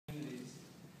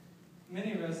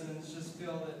Many residents just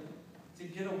feel that to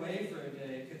get away for a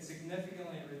day could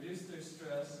significantly reduce their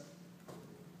stress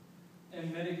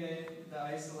and mitigate the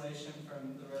isolation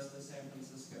from the rest of San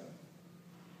Francisco.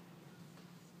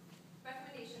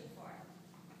 Recommendation 4.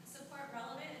 Support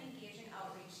relevant and engaging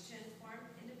outreach to inform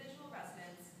individual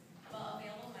residents about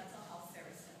available mental health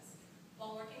services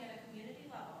while working at a community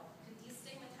level to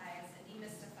destigmatize and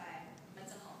demystify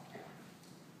mental health care.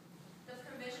 The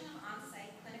provision of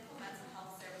on-site clinical mental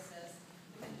health services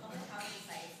within public housing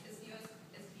sites is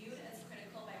viewed as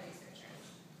critical by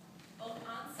researchers. Both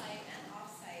on-site and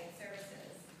off-site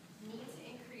services need to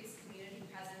increase community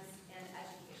presence and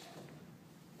education.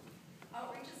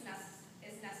 Outreach is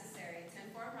necessary to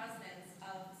inform residents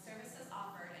of services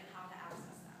offered and how to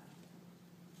access them.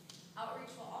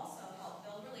 Outreach will also help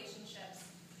build relationships,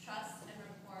 trust, and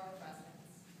rapport with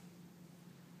residents.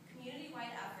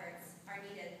 Community-wide efforts are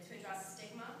needed to address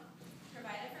stigma,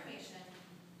 provide information,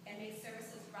 and make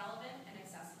services relevant and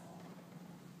accessible.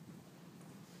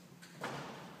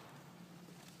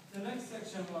 The next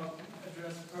section will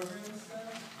address program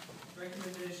staff.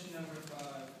 Recommendation number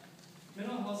 5.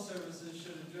 Mental health services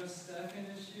should address staffing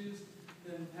issues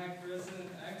that impact resident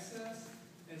access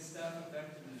and staff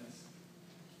effectiveness.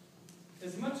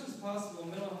 As much as possible,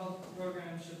 mental health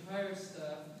programs should hire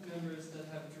staff members that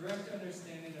have direct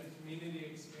understanding of community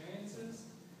experiences,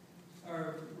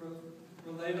 are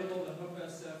relatable to Hope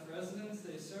SF residents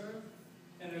they serve,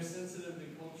 and are sensitive to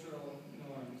cultural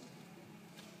norms.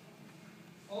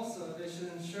 Also, they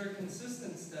should ensure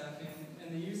consistent staffing,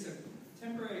 and the use of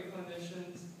temporary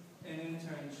clinicians and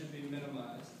interns should be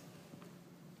minimized.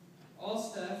 All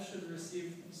staff should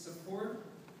receive support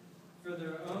for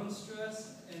their own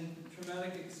stress and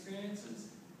traumatic experiences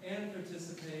and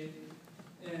participate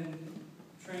in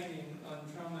training on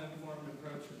trauma-informed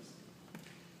approaches.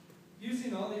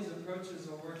 Using all these approaches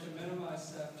will work to minimize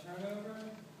staff turnover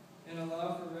and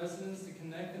allow for residents to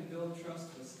connect and build trust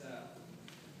with staff.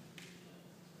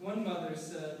 One mother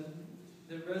said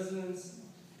that residents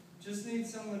just need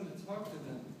someone to talk to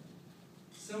them,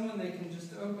 someone they can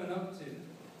just open up to,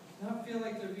 not feel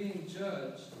like they're being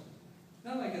judged,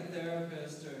 not like a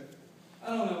therapist or,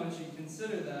 I don't know what you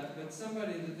consider that, but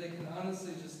somebody that they can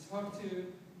honestly just talk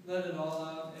to, let it all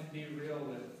out, and be real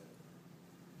with.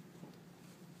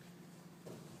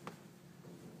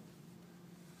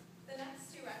 The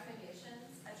next 2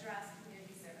 recommendations address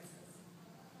community services.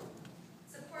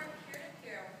 Support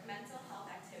peer-to-peer mental health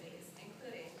activities,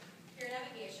 including peer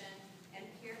navigation and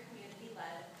peer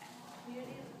community-led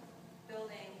community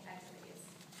building activities.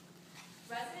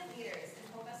 Resident leaders in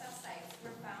Hope SF sites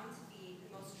were found to be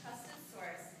the most trusted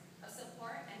source of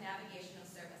support and navigation of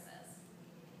services.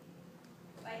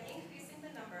 By increasing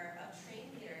the number of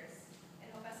trained leaders in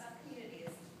Hope SF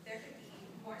communities, there could be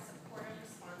more supportive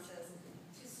responses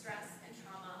to stress and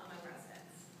trauma among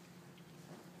residents.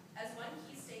 As one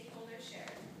key stakeholder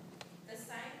shared, the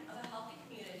sign of a healthy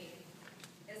community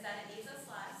is that it needs us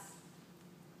less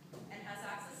and has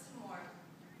access to more,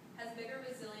 has bigger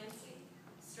resiliency,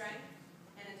 strength,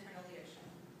 and internal leadership.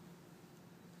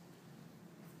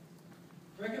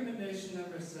 Recommendation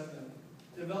number 7.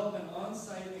 Develop an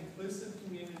on-site inclusive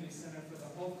community center for the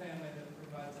whole family that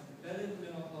provides embedded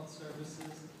mental health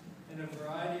services and a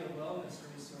variety of wellness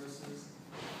resources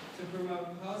to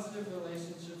promote positive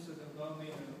relationships with the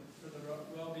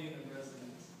well-being of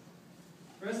residents.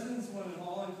 Residents want an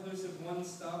all-inclusive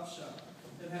one-stop shop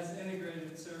that has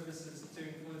integrated services to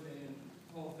include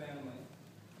the whole family.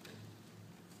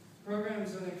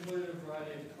 Programs will include a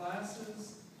variety of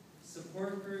classes,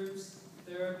 support groups,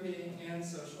 therapy, and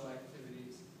social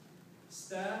activities.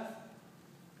 Staff,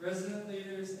 resident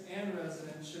leaders, and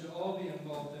residents should all be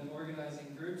involved in organizing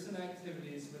groups and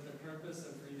activities with the purpose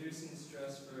of reducing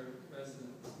stress for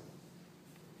residents.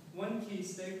 One key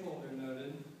stakeholder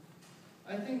noted,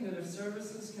 I think that if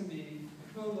services can be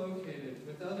co-located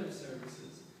with other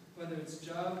services, whether it's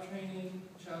job training,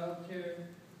 child care,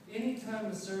 any time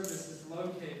a service is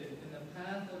located in the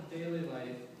path of daily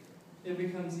life, it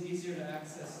becomes easier to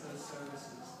access those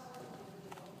services.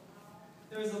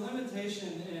 There is a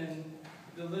limitation in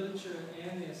the literature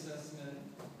and the assessment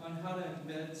on how to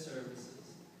embed services.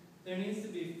 There needs to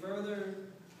be further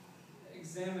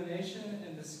examination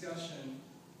and discussion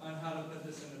on how to put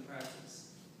this into practice.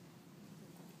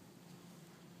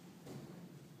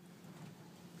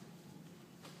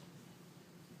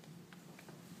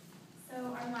 So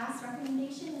our last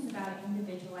recommendation is about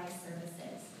individualized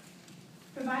services.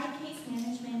 Provide case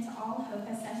management to all Hope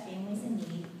SF families in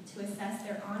need to assess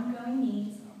their ongoing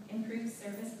needs, improve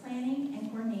service planning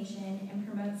and coordination, and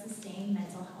promote sustained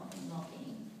mental health and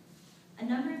well-being. A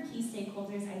number of key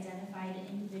stakeholders identified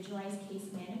individualized case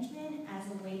management as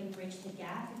a way to bridge the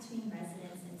gap between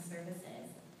residents and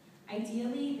services.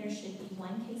 Ideally, there should be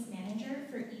one case manager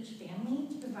for each family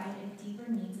to provide a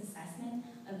deeper needs assessment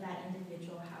of that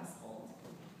individual household.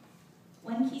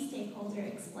 One key stakeholder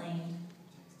explained,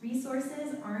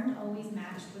 resources aren't always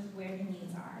matched with where the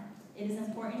needs are. It is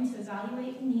important to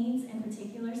evaluate the needs and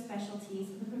particular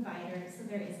specialties of the provider so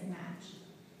there is a match.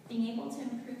 Being able to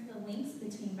improve the links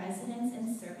between residents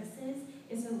and services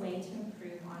is a way to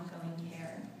improve ongoing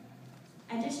care.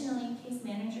 Additionally, case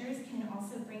managers can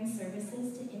also bring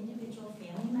services to individual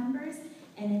family members,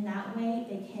 and in that way,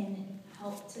 they can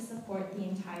help to support the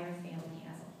entire family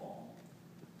as a whole.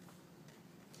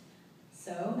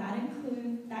 So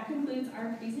that concludes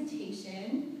our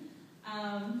presentation.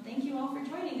 Thank you all for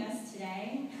joining us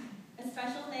today. A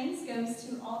special thanks goes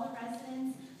to all the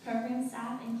residents, program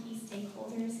staff, and key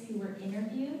stakeholders who were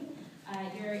interviewed.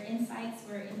 Your insights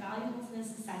were invaluable to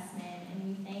this assessment, and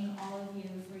we thank all of you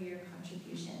for your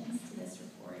contributions to this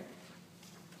report.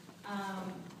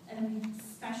 And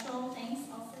special thanks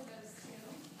also goes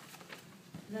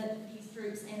to these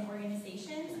groups and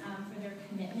organizations for their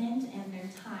commitment and their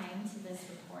time to this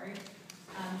report.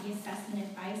 The Assessment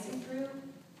Advisory Group,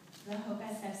 the Hope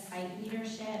SF Site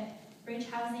Leadership, Bridge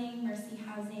Housing, Mercy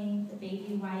Housing, the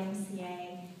Bayview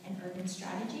YMCA, and Urban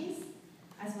Strategies,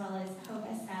 as well as Hope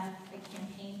SF, the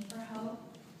Campaign for Hope,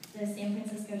 the San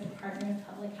Francisco Department of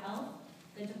Public Health,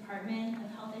 the Department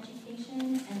of Health Education,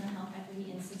 and the Health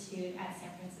Equity Institute at San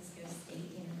Francisco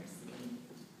State University.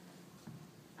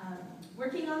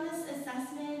 Working on this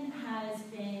assessment has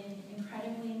been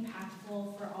incredibly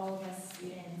impactful for all of us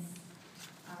students.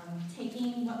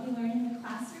 Taking what we learn in the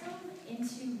classroom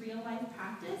into real-life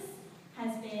practice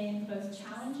has been both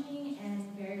challenging and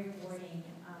very rewarding.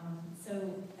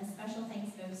 So a special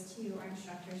thanks goes to our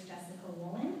instructors Jessica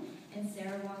Woolen and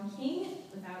Sarah Wong King.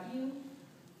 Without you,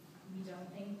 we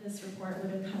don't think this report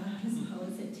would have come out as well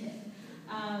as it did.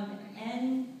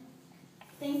 And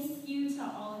thank you to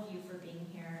all of you for being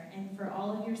here and for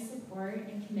all of your support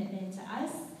and commitment to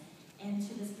us and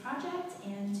to this project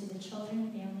and to the children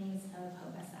and families of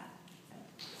Hope SF.